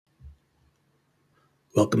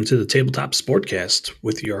Welcome to the Tabletop Sportcast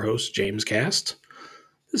with your host, James Cast.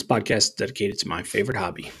 This podcast is dedicated to my favorite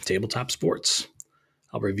hobby, tabletop sports.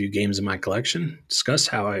 I'll review games in my collection, discuss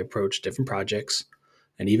how I approach different projects,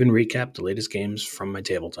 and even recap the latest games from my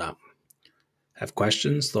tabletop. Have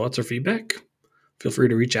questions, thoughts, or feedback? Feel free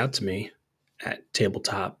to reach out to me at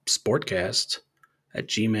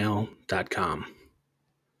tabletopsportcast@gmail.com.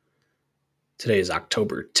 Today is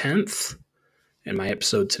October 10th, and my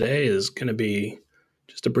episode today is going to be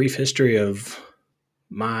just a brief history of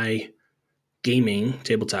my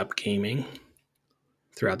tabletop gaming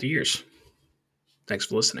throughout the years. Thanks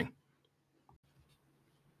for listening.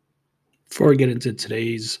 Before we get into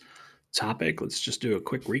today's topic, let's just do a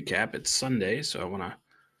quick recap. It's Sunday, so I want to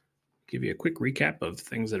give you a quick recap of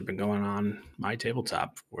things that have been going on my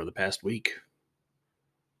tabletop for the past week.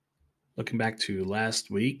 Looking back to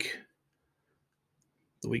last week,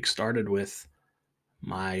 the week started with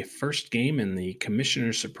my first game in the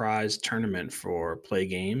Commissioner Surprise Tournament for Play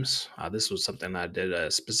Games. This was something I did a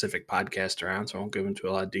specific podcast around, so I won't go into a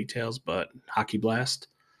lot of details, but Hockey Blast.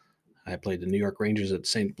 I played the New York Rangers at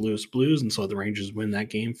St. Louis Blues and saw the Rangers win that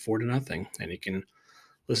game 4-0. And you can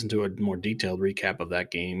listen to a more detailed recap of that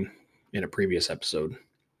game in a previous episode.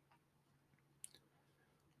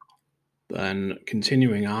 Then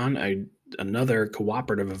continuing on, another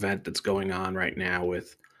cooperative event that's going on right now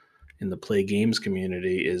in the Play Games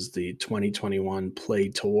community is the 2021 Play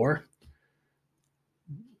Tour.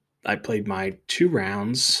 I played my 2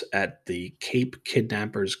 rounds at the Cape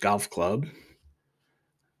Kidnappers Golf Club.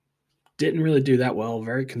 Didn't really do that well.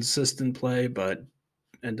 Very consistent play, but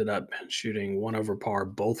ended up shooting 1 over par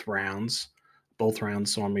both rounds. Both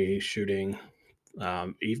rounds saw me shooting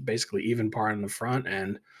basically even par in the front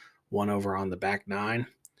and 1 over on the back 9.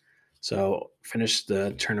 So finished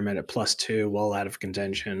the tournament at +2, well out of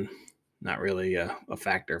contention. Not really a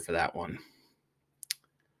factor for that one.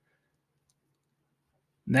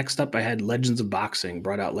 Next up, I had Legends of Boxing.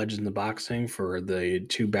 Brought out Legends of Boxing for the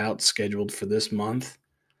 2 bouts scheduled for this month.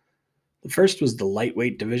 The first was the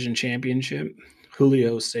Lightweight Division Championship.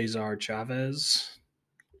 Julio Cesar Chavez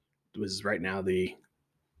was right now the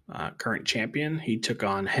current champion. He took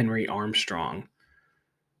on Henry Armstrong.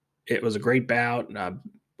 It was a great bout, a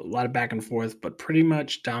lot of back and forth, but pretty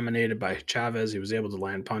much dominated by Chavez. He was able to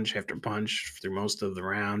land punch after punch through most of the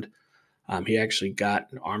round. He actually got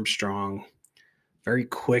Armstrong very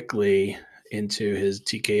quickly into his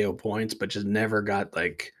TKO points, but just never got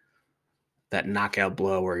like that knockout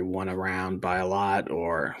blow where he won a round by a lot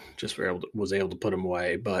or just was able to put him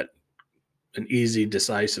away. But an easy,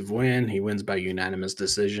 decisive win. He wins by unanimous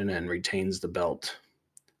decision and retains the belt.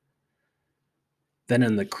 Then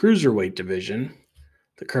in the cruiserweight division,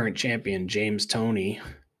 the current champion, James Toney,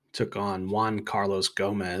 took on Juan Carlos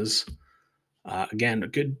Gomez. Again, a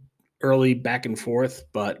good early back and forth,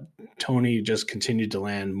 but Toney just continued to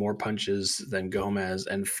land more punches than Gomez.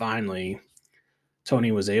 And finally,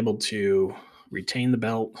 Toney was able to retain the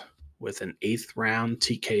belt with an 8th round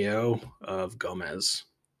TKO of Gomez.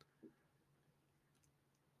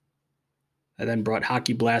 I then brought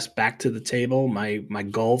Hockey Blast back to the table. My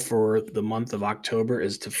goal for the month of October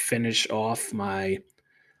is to finish off my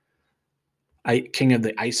King of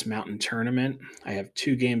the Ice Mountain tournament. I have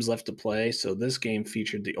 2 games left to play. So this game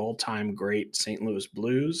featured the all-time great St. Louis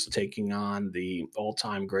Blues taking on the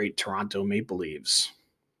all-time great Toronto Maple Leafs.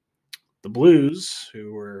 The Blues,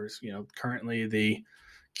 who were, currently the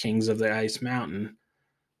kings of the Ice Mountain,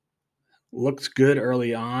 looked good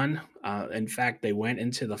early on. In fact, they went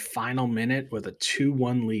into the final minute with a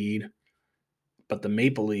 2-1 lead, but the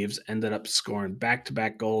Maple Leafs ended up scoring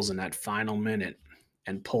back-to-back goals in that final minute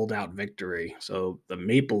and pulled out victory. So the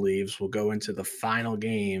Maple Leafs will go into the final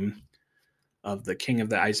game of the King of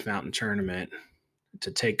the Ice Mountain tournament to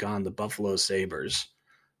take on the Buffalo Sabres.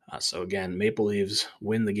 So again, Maple Leafs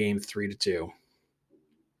win the game 3-2.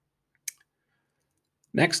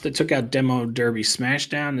 Next, I took out Demo Derby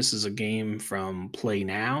Smashdown. This is a game from Play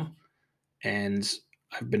Now, and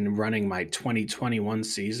I've been running my 2021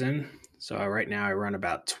 season. So right now I run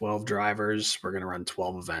about 12 drivers. We're going to run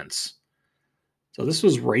 12 events. So this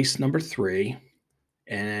was race number 3,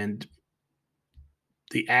 and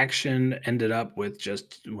the action ended up with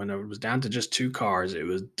when it was down to just 2 cars, it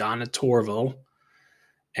was Donna Torville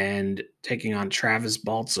and taking on Travis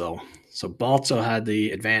Baltzel. So Baltzel had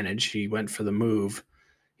the advantage. He went for the move.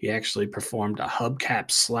 He actually performed a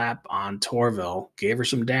hubcap slap on Torville, gave her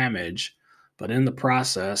some damage, but in the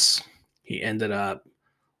process, he ended up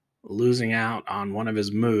losing out on one of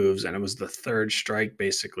his moves, and it was the 3rd strike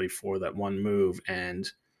basically for that one move,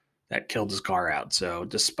 and that killed his car out. So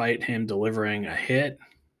despite him delivering a hit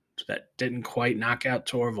that didn't quite knock out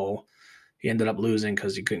Torville, he ended up losing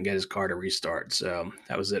because he couldn't get his car to restart. So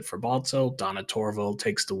that was it for Balto. Donna Torvald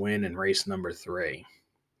takes the win in race number 3.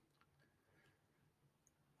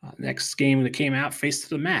 Next game that came out, Face to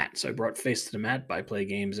the Mat. So I brought Face to the Mat by Play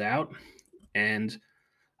Games out. And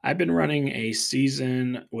I've been running a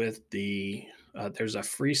season with there's a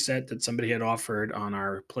free set that somebody had offered on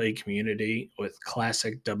our Play community with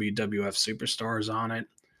classic WWF superstars on it.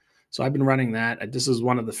 So I've been running that. This is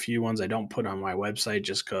one of the few ones I don't put on my website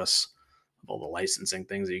just because of all the licensing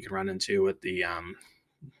things that you can run into with the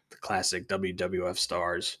classic WWF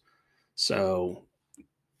stars. So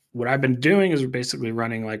what I've been doing is basically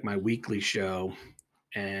running like my weekly show,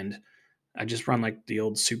 and I just run like the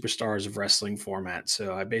old Superstars of Wrestling format.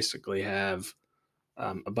 So I basically have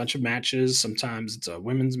a bunch of matches. Sometimes it's a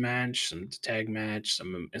women's match, some tag match,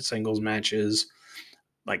 some singles matches,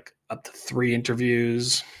 like up to 3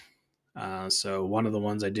 interviews. So one of the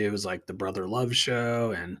ones I do is like the Brother Love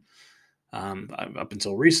show, and up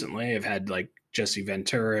until recently, I've had like Jesse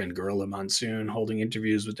Ventura and Gorilla Monsoon holding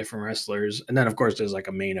interviews with different wrestlers. And then, of course, there's like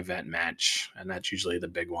a main event match, and that's usually the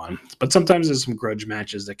big one. But sometimes there's some grudge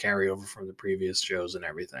matches that carry over from the previous shows and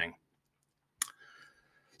everything.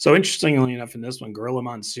 So interestingly enough, in this one, Gorilla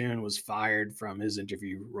Monsoon was fired from his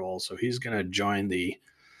interview role. So he's going to join the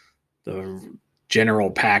general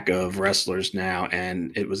pack of wrestlers now.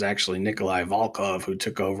 And it was actually Nikolai Volkov who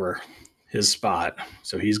took over his spot.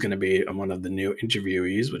 So he's going to be one of the new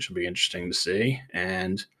interviewees, which will be interesting to see.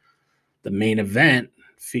 And the main event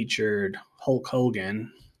featured Hulk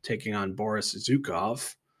Hogan taking on Boris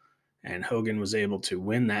Zukov. And Hogan was able to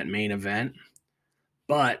win that main event.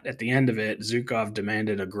 But at the end of it, Zukov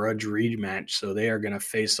demanded a grudge rematch. So they are going to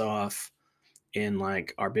face off in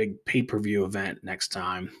like our big pay-per-view event next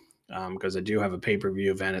time. Because I do have a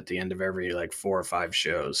pay-per-view event at the end of every like 4 or 5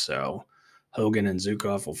 shows. So Hogan and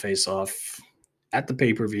Zukov will face off at the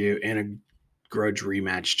pay-per-view in a grudge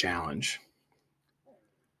rematch challenge.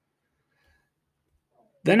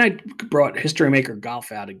 Then I brought History Maker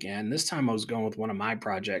Golf out again. This time I was going with one of my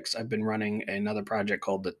projects. I've been running another project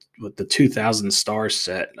called the 2000 Stars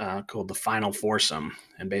set called the Final Foursome,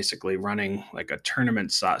 and basically running like a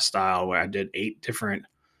tournament style where I did 8 different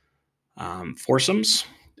foursomes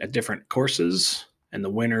at different courses, and the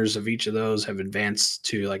winners of each of those have advanced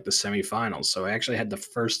to like the semifinals. So I actually had the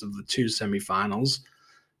first of the 2 semifinals.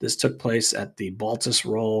 This took place at the Baltus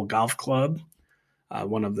Roll Golf Club,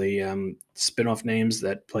 one of the spin-off names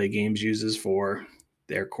that Play Games uses for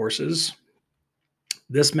their courses.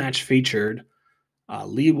 This match featured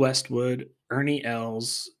Lee Westwood, Ernie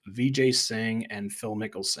Els, Vijay Singh, and Phil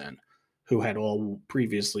Mickelson, who had all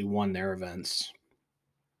previously won their events.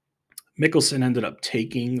 Mickelson ended up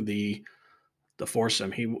taking the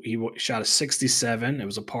foursome. He shot a 67. It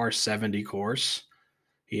was a par 70 course.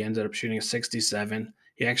 He ended up shooting a 67.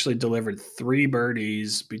 He actually delivered 3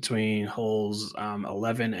 birdies between holes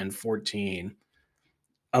 11 and 14.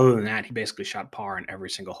 Other than that, he basically shot par in every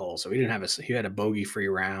single hole. So he had a bogey-free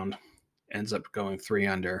round. Ends up going 3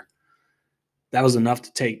 under. That was enough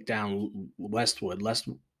to take down Westwood.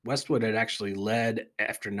 Westwood had actually led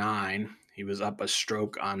after 9. He was up a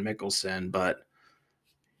stroke on Mickelson, but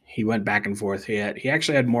he went back and forth. He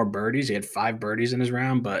actually had more birdies. He had 5 birdies in his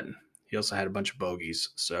round, but he also had a bunch of bogeys.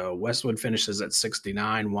 So Westwood finishes at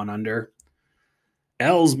 69, 1 under.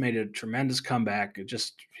 Els made a tremendous comeback.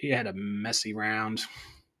 He had a messy round,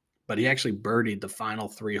 but he actually birdied the final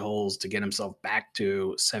 3 holes to get himself back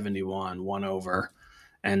to 71, 1 over.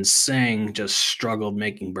 And Singh just struggled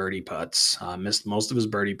making birdie putts, missed most of his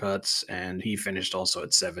birdie putts, and he finished also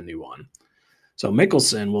at 71. So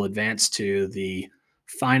Mickelson will advance to the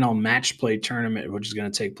final match play tournament, which is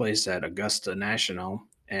going to take place at Augusta National,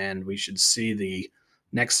 and we should see the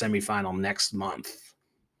next semifinal next month.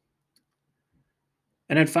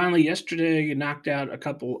 And then finally, yesterday, knocked out a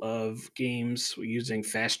couple of games using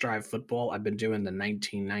Fast Drive Football. I've been doing the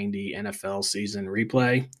 1990 NFL season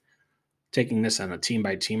replay, taking this on a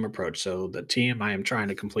team-by-team approach. So the team I am trying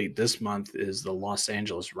to complete this month is the Los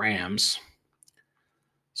Angeles Rams.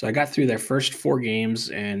 So I got through their first 4 games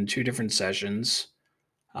in 2 different sessions.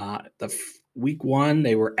 Week 1,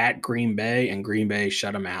 they were at Green Bay, and Green Bay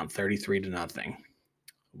shut them out 33-0.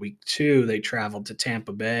 Week 2, they traveled to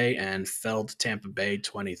Tampa Bay and fell to Tampa Bay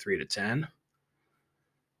 23-10.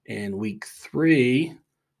 In week 3,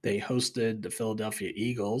 they hosted the Philadelphia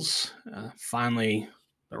Eagles. Finally,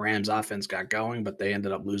 the Rams offense got going, but they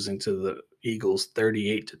ended up losing to the Eagles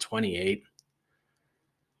 38-28.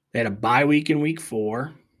 They had a bye week in week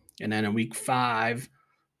 4, and then in week 5,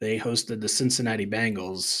 They hosted the Cincinnati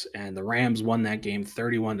Bengals, and the Rams won that game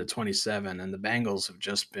 31-27. And the Bengals have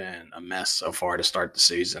just been a mess so far to start the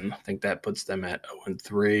season. I think that puts them at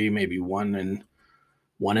 0-3, maybe 1-3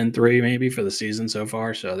 maybe for the season so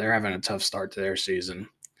far. So they're having a tough start to their season.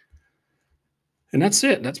 And that's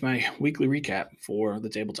it. That's my weekly recap for the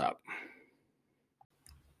tabletop.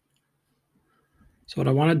 So what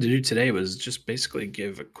I wanted to do today was just basically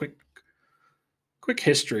give a quick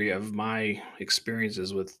history of my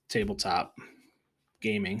experiences with tabletop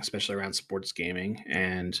gaming, especially around sports gaming,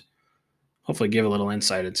 and hopefully give a little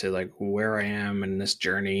insight into like where I am in this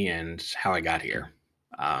journey and how I got here.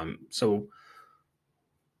 So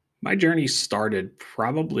my journey started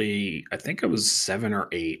probably, I think I was 7 or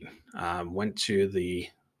 8. Went to the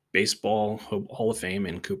Baseball Hall of Fame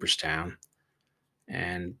in Cooperstown,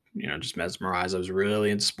 and just mesmerized. I was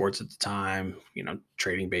really into sports at the time.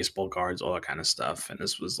 Trading baseball cards, all that kind of stuff. And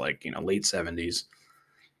this was like late 70s,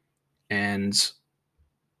 and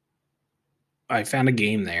I found a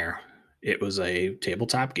game there. It was a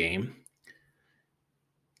tabletop game.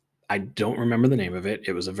 I don't remember the name of it.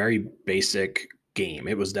 It was a very basic game.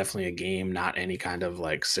 It was definitely a game, not any kind of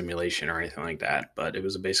like simulation or anything like that, but it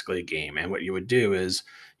was basically a game. And what you would do is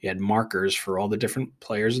you had markers for all the different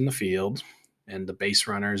players in the field and the base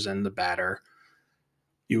runners and the batter.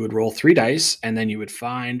 You would roll 3 dice, and then you would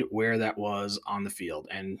find where that was on the field.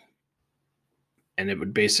 And it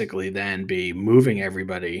would basically then be moving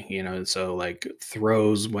everybody, so like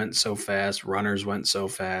throws went so fast, runners went so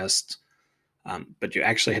fast, but you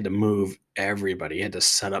actually had to move everybody. You had to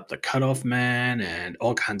set up the cutoff man and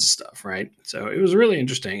all kinds of stuff, right? So it was really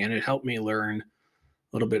interesting, and it helped me learn a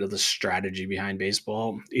little bit of the strategy behind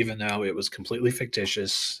baseball, even though it was completely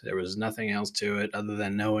fictitious. There was nothing else to it other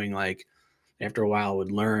than knowing, like, after a while, I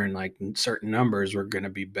would learn like certain numbers were going to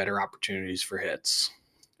be better opportunities for hits.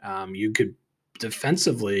 You could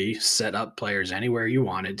defensively set up players anywhere you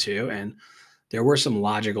wanted to, and there were some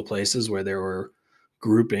logical places where there were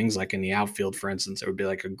groupings, like in the outfield, for instance. It would be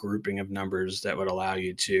like a grouping of numbers that would allow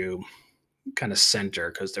you to kind of center,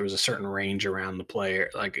 because there was a certain range around the player,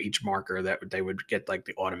 like each marker, that they would get like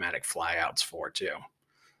the automatic flyouts for too.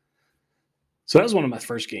 So that was one of my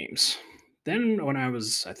first games. Then when I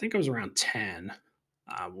think I was around 10,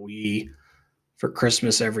 we, for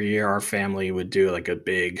Christmas every year, our family would do like a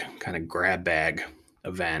big kind of grab bag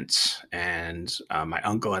event. And my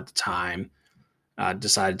uncle at the time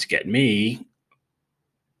decided to get me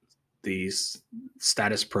the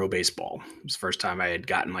Status Pro Baseball. It was the first time I had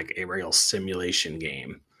gotten like a real simulation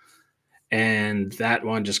game. And that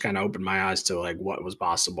one just kind of opened my eyes to like what was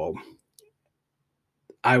possible.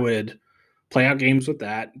 I would play out games with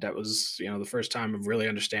that. That was, the first time of really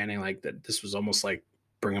understanding like that this was almost like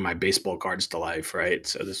bringing my baseball cards to life, right?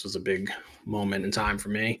 So this was a big moment in time for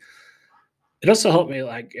me. It also helped me,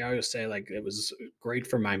 like I always say, like it was great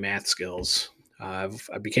for my math skills. I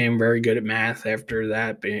became very good at math after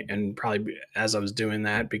that, and probably as I was doing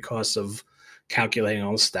that because of calculating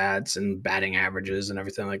all the stats and batting averages and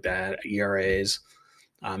everything like that, ERAs,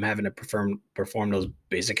 having to perform those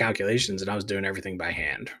basic calculations, and I was doing everything by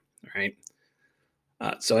hand, right?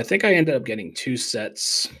 So I think I ended up getting 2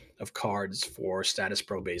 sets of cards for Status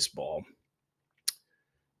Pro Baseball.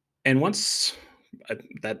 And once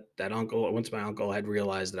once my uncle had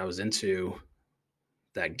realized that I was into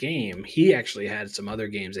that game, he actually had some other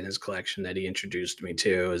games in his collection that he introduced me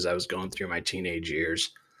to as I was going through my teenage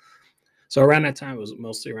years. So around that time, it was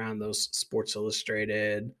mostly around those Sports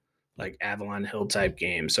Illustrated, like Avalon Hill type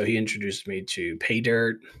games. So he introduced me to Pay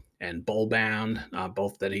Dirt and Bullbound,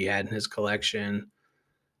 both that he had in his collection.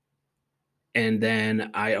 And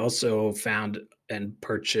then I also found and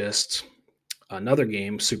purchased another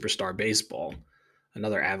game, Superstar Baseball,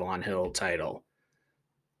 another Avalon Hill title.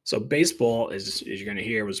 So baseball, as you're going to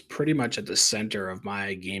hear, was pretty much at the center of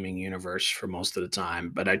my gaming universe for most of the time.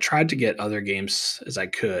 But I tried to get other games as I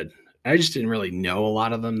could. I just didn't really know a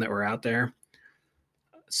lot of them that were out there.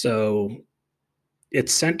 So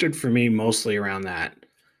it's centered for me mostly around that.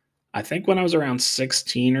 I think when I was around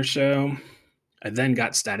 16 or so, I then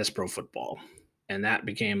got Status Pro Football, and that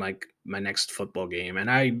became like my next football game. And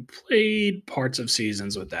I played parts of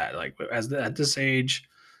seasons with that. Like at this age,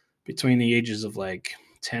 between the ages of like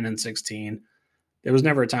 10 and 16, there was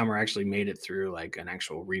never a time where I actually made it through like an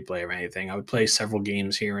actual replay or anything. I would play several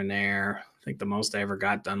games here and there. I think the most I ever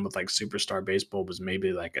got done with like Superstar Baseball was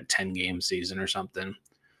maybe like a 10-game season or something.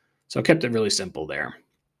 So I kept it really simple there.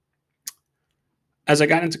 As I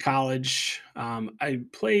got into college, I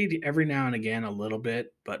played every now and again a little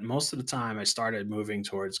bit, but most of the time I started moving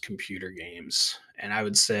towards computer games. And I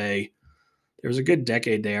would say there was a good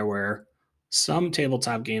decade there where some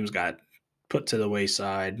tabletop games got put to the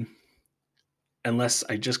wayside unless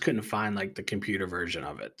I just couldn't find like the computer version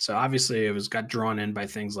of it. So obviously it was got drawn in by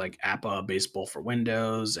things like APA Baseball for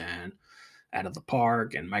Windows and Out of the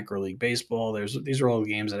Park and Micro League Baseball. These are all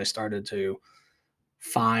games that I started to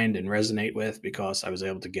find and resonate with because I was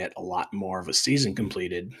able to get a lot more of a season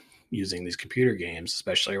completed using these computer games,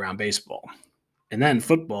 especially around baseball. And then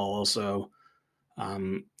football also. I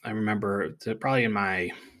remember probably in my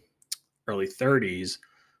early 30s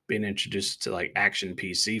being introduced to like action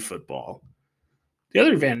PC football. The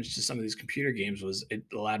other advantage to some of these computer games was it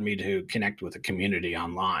allowed me to connect with a community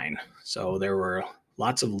online. So there were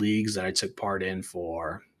lots of leagues that I took part in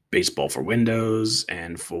for baseball for Windows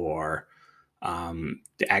and for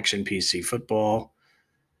the action PC football.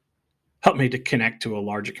 Helped me to connect to a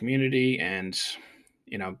larger community and,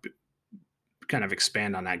 you know, kind of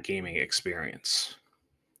expand on that gaming experience.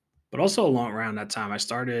 But also along around that time, I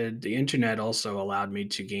started the internet also allowed me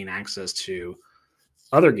to gain access to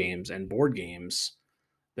other games and board games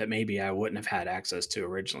that maybe I wouldn't have had access to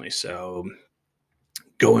originally. So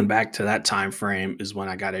going back to that time frame is when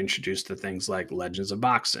I got introduced to things like Legends of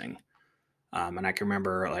Boxing. And I can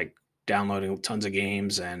remember like downloading tons of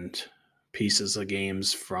games and pieces of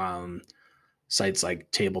games from sites like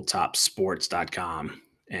tabletopsports.com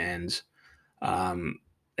um,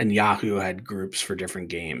 and Yahoo had groups for different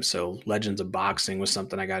games. So Legends of Boxing was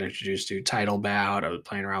something I got introduced to. Title Bout, I was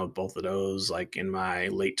playing around with both of those like in my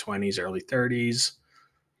late 20s, early 30s.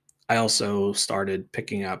 I also started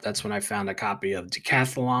picking up, that's when I found a copy of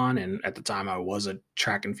Decathlon. And at the time, I was a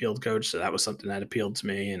track and field coach. So that was something that appealed to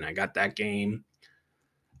me. And I got that game.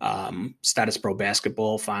 Status Pro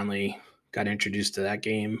Basketball, finally got introduced to that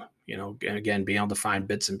game. You know, again, being able to find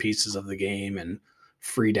bits and pieces of the game and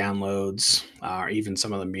free downloads, or even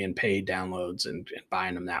some of them being paid downloads and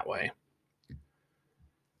buying them that way.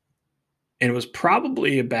 And it was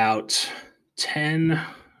probably about 10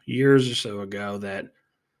 years or so ago that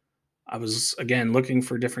I was again looking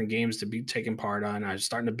for different games to be taken part on. I was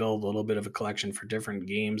starting to build a little bit of a collection for different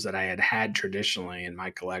games that I had traditionally in my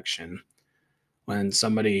collection. When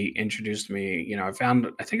somebody introduced me, you know, I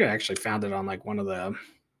think I actually found it on like one of the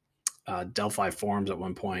Delphi forums at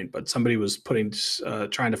one point, but somebody was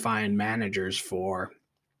trying to find managers for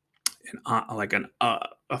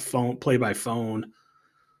a phone play by phone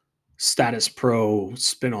Status Pro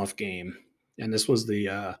spin-off game. And this was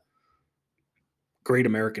the Great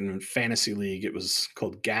American Fantasy League. It was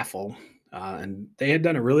called Gaffle. And they had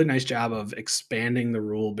done a really nice job of expanding the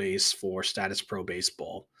rule base for Status Pro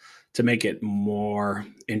Baseball to make it more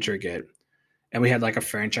intricate. And we had like a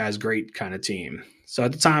franchise great kind of team. So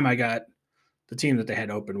at the time, I got the team that they had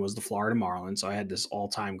open was the Florida Marlins. So I had this all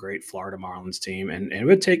time great Florida Marlins team. And it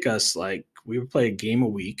would take us like, we would play a game a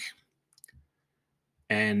week.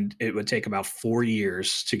 And it would take about 4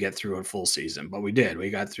 years to get through a full season. But we did. We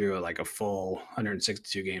got through like a full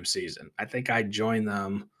 162 game season. I think I joined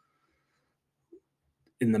them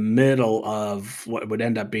in the middle of what would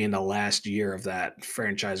end up being the last year of that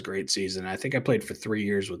franchise great season. I think I played for 3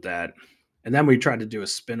 years with that. And then we tried to do a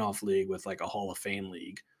spin-off league with like a Hall of Fame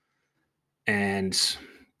league. And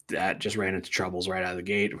that just ran into troubles right out of the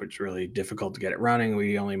gate, which was really difficult to get it running.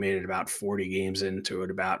 We only made it about 40 games into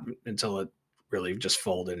it about until it really just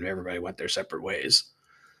folded and everybody went their separate ways.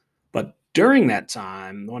 But during that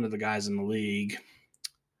time, one of the guys in the league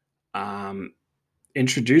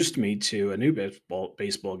introduced me to a new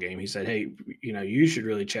baseball game. He said, "Hey, you know, you should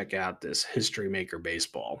really check out this History Maker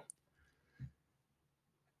Baseball."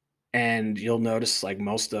 And you'll notice like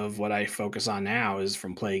most of what I focus on now is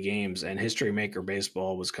from play games, and History Maker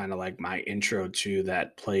Baseball was kind of like my intro to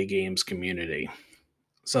that play games community.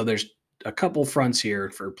 So there's a couple fronts here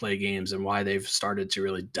for play games and why they've started to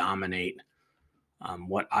really dominate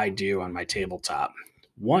what I do on my tabletop.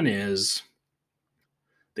 One is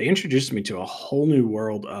they introduced me to a whole new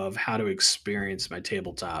world of how to experience my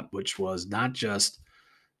tabletop, which was not just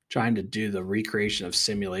trying to do the recreation of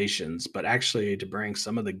simulations, but actually to bring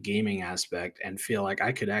some of the gaming aspect and feel like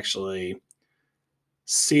I could actually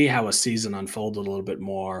see how a season unfolded a little bit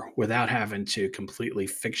more without having to completely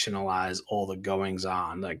fictionalize all the goings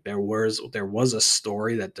on. Like there was a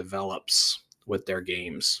story that develops with their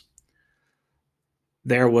games.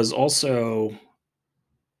 There was also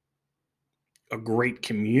a great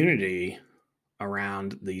community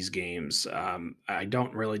around these games. I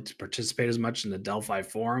don't really participate as much in the Delphi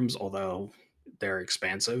forums, although they're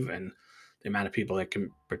expansive and the amount of people that can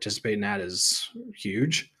participate in that is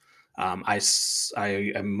huge. I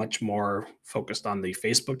am much more focused on the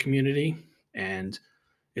Facebook community, and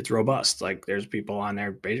it's robust. Like there's people on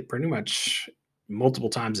there pretty much multiple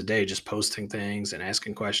times a day just posting things and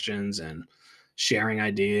asking questions and sharing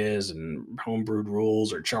ideas and homebrewed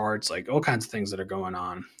rules or charts, like all kinds of things that are going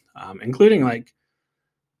on, including like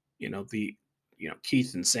the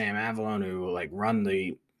Keith and Sam Avalon who like run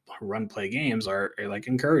play games are like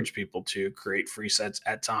encourage people to create free sets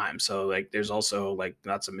at times. So like there's also like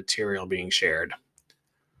lots of material being shared.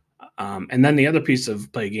 And then the other piece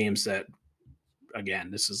of play games that, again,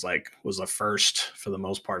 this is like was a first for the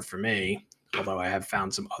most part for me, although I have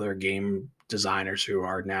found some other game designers who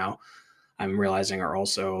are now, I'm realizing, are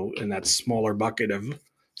also in that smaller bucket of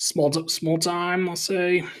small time, I'll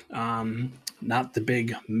say. Not the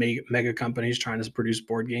big mega companies trying to produce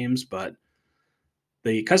board games, but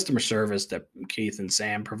the customer service that Keith and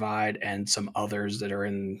Sam provide, and some others that are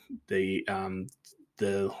in the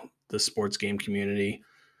the sports game community,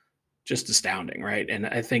 just astounding, right? And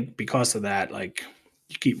I think because of that, like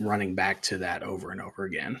you keep running back to that over and over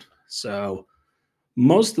again. So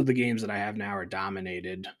most of the games that I have now are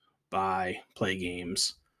dominated by play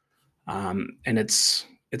games, and it's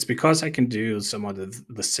because I can do some of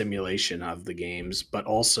the simulation of the games, but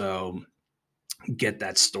also get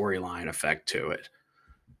that storyline effect to it.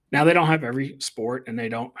 Now they don't have every sport, and they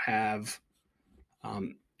don't have,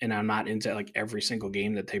 and I'm not into like every single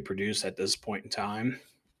game that they produce at this point in time,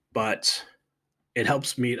 but it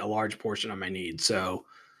helps meet a large portion of my needs. So,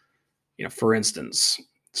 for instance,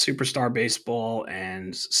 Superstar Baseball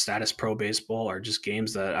and Status Pro Baseball are just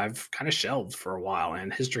games that I've kind of shelved for a while,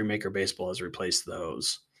 and History Maker Baseball has replaced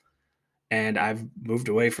those. And I've moved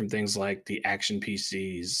away from things like the action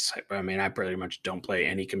PCs. I mean, I pretty much don't play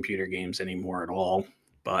any computer games anymore at all,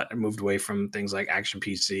 but I moved away from things like action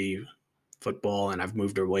PC football, and I've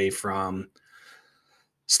moved away from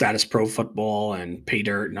Status Pro Football and Pay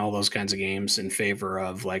Dirt and all those kinds of games in favor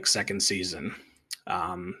of like Second Season.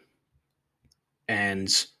 Um,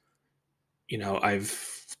 and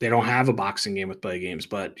I've they don't have a boxing game with play games,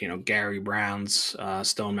 but Gary Brown's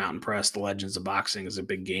Stone Mountain Press, The Legends of Boxing, is a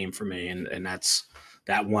big game for me, and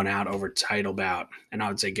that won out over Title Bout. And I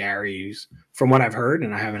would say Gary's, from what I've heard,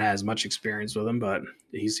 and I haven't had as much experience with him, but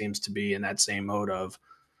he seems to be in that same mode of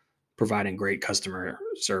providing great customer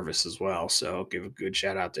service as well. So I'll give a good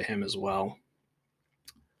shout out to him as well.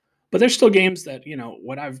 But there's still games that,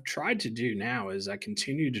 what I've tried to do now is I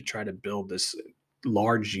continue to try to build this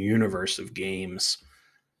large universe of games.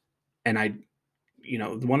 And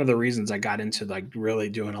one of the reasons I got into like really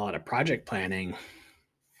doing a lot of project planning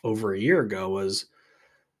over a year ago was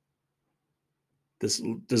this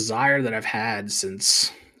desire that I've had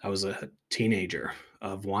since I was a teenager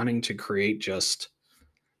of wanting to create just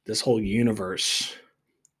this whole universe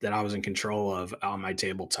that I was in control of on my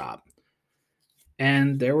tabletop.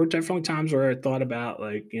 And there were definitely times where I thought about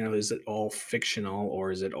like, is it all fictional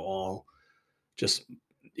or is it all just,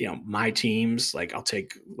 my teams? Like I'll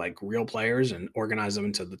take like real players and organize them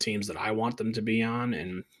into the teams that I want them to be on,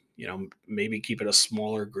 and maybe keep it a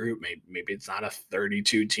smaller group. Maybe it's not a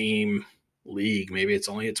 32 team league. Maybe it's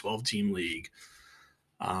only a 12 team league.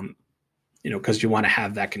 Because you want to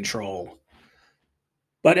have that control.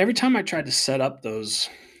 But every time I tried to set up those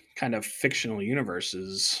kind of fictional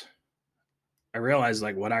universes, I realized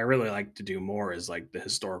like what I really like to do more is like the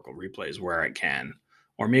historical replays where I can,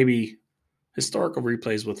 or maybe historical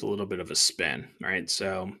replays with a little bit of a spin, right?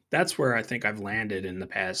 So that's where I think I've landed in the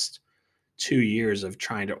past 2 years of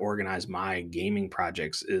trying to organize my gaming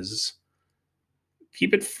projects, is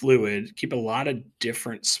keep it fluid, keep a lot of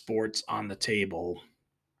different sports on the table,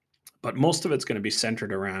 but most of it's going to be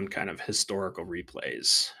centered around kind of historical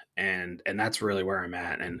replays. And that's really where I'm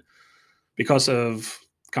at. And because of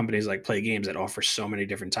companies like Play Games that offer so many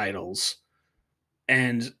different titles,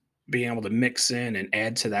 and being able to mix in and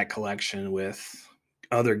add to that collection with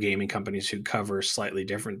other gaming companies who cover slightly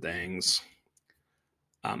different things,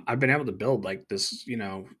 I've been able to build like this,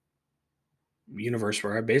 universe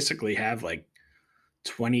where I basically have like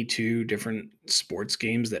 22 different sports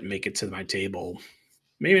games that make it to my table.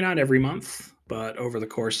 Maybe not every month, but over the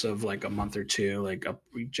course of like a month or two, like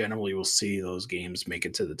we generally will see those games make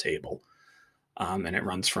it to the table. And it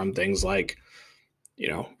runs from things like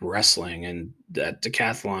wrestling and that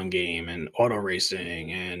decathlon game and auto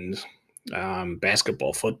racing and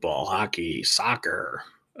basketball, football, hockey, soccer,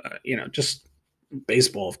 just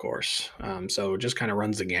baseball, of course. So it just kind of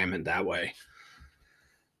runs the gamut that way.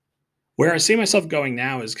 Where I see myself going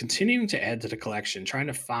now is continuing to add to the collection, trying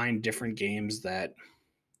to find different games that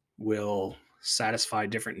will satisfy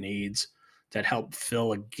different needs, that help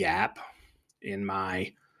fill a gap in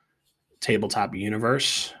my tabletop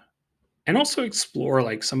universe, and also explore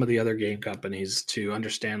like some of the other game companies to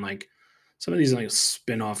understand like some of these like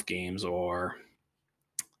spin-off games, or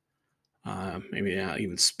maybe not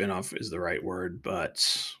even spin-off is the right word, but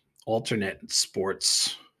alternate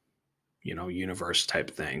sports, universe type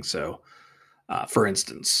thing. So, for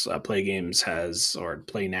instance, Play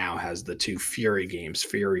Now has the two Fury games,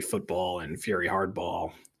 Fury Football and Fury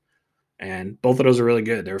Hardball, and both of those are really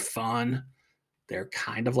good. They're fun. They're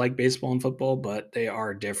kind of like baseball and football, but they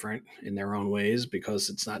are different in their own ways because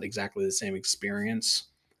it's not exactly the same experience.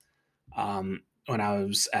 When I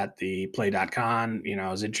was at the Play.con,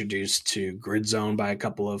 I was introduced to Grid Zone by a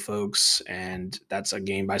couple of folks, and that's a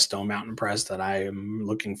game by Stone Mountain Press that I am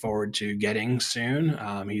looking forward to getting soon.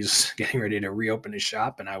 He's getting ready to reopen his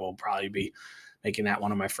shop, and I will probably be making that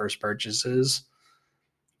one of my first purchases.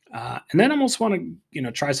 And then I almost want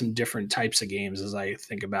to, try some different types of games as I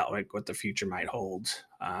think about like what the future might hold.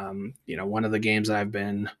 One of the games that I've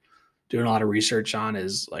been doing a lot of research on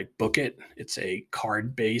is like Book It. It's a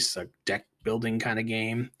card based, a deck building kind of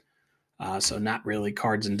game. So not really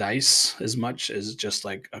cards and dice as much as just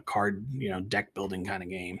like a card, deck building kind of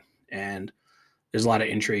game. And there's a lot of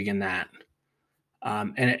intrigue in that.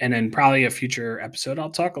 And then probably a future episode, I'll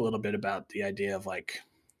talk a little bit about the idea of like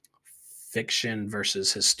fiction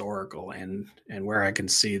versus historical and where I can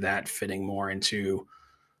see that fitting more into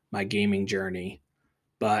my gaming journey.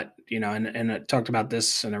 But and I talked about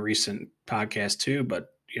this in a recent podcast too. But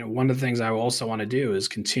one of the things I also want to do is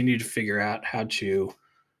continue to figure out how to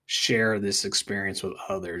share this experience with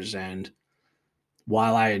others. And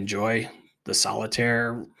while I enjoy the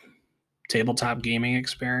solitaire tabletop gaming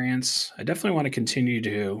experience, I definitely want to continue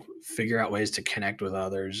to figure out ways to connect with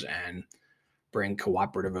others and bring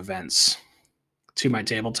cooperative events to my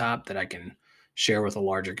tabletop that I can share with a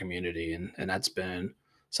larger community. And that's been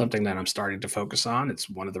something that I'm starting to focus on. It's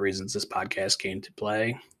one of the reasons this podcast came to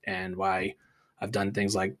play and why I've done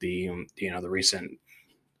things like the recent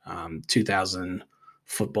 2000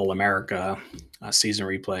 Football America season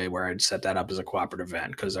replay where I'd set that up as a cooperative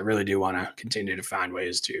event because I really do want to continue to find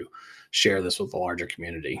ways to share this with a larger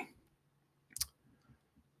community.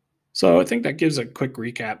 So I think that gives a quick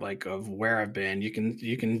recap like of where I've been. You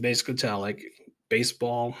can basically tell like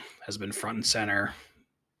baseball has been front and center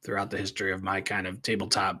throughout the history of my kind of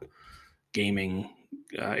tabletop gaming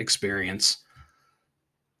experience.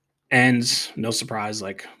 And no surprise,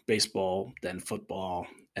 like baseball, then football,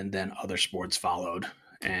 and then other sports followed.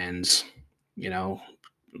 And,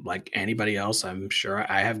 like anybody else, I'm sure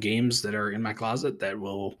I have games that are in my closet that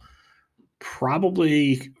will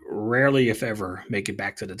probably rarely, if ever, make it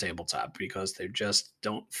back to the tabletop because they just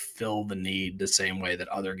don't fill the need the same way that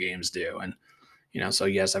other games do. And, so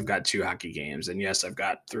yes, I've got 2 hockey games, and yes, I've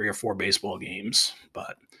got 3 or 4 baseball games,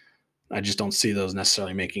 but I just don't see those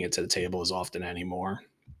necessarily making it to the table as often anymore.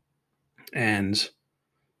 And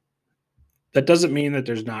that doesn't mean that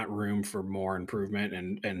there's not room for more improvement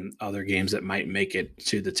and other games that might make it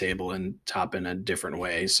to the table and top in a different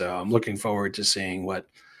way. So I'm looking forward to seeing what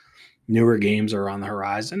newer games are on the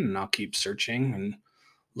horizon, and I'll keep searching and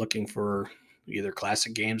looking for either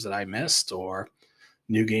classic games that I missed or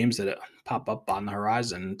new games that pop up on the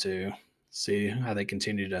horizon to see how they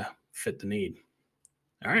continue to fit the need.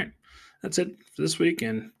 All right. That's it for this week,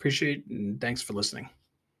 and appreciate and thanks for listening.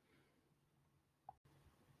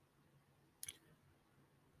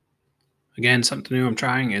 Again, something new I'm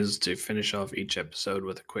trying is to finish off each episode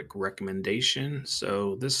with a quick recommendation.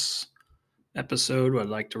 So this episode, what I'd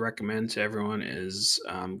like to recommend to everyone is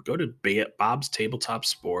go to Bob's Tabletop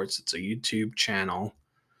Sports. It's a YouTube channel.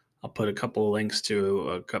 I'll put a couple of links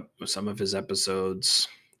to some of his episodes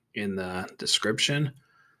in the description.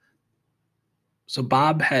 So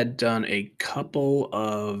Bob had done a couple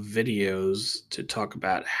of videos to talk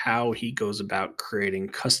about how he goes about creating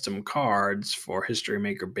custom cards for History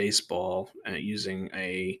Maker Baseball using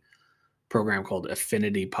a program called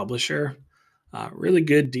Affinity Publisher. Really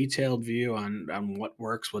good detailed view on what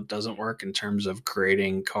works, what doesn't work in terms of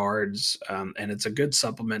creating cards. And it's a good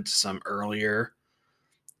supplement to some earlier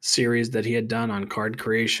series that he had done on card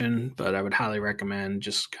creation, but I would highly recommend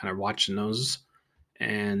just kind of watching those.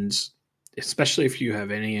 And especially if you have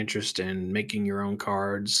any interest in making your own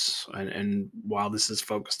cards. And while this is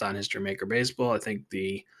focused on History Maker Baseball, I think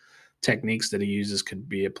the techniques that he uses could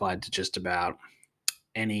be applied to just about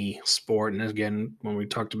any sport. And again, when we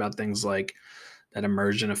talked about things like that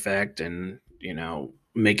immersion effect and,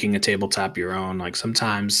 making a tabletop your own, like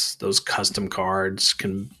sometimes those custom cards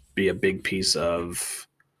can be a big piece of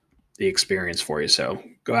the experience for you. So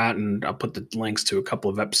go out and I'll put the links to a couple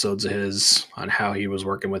of episodes of his on how he was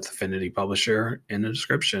working with Affinity Publisher in the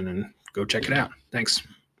description and go check it out. Thanks.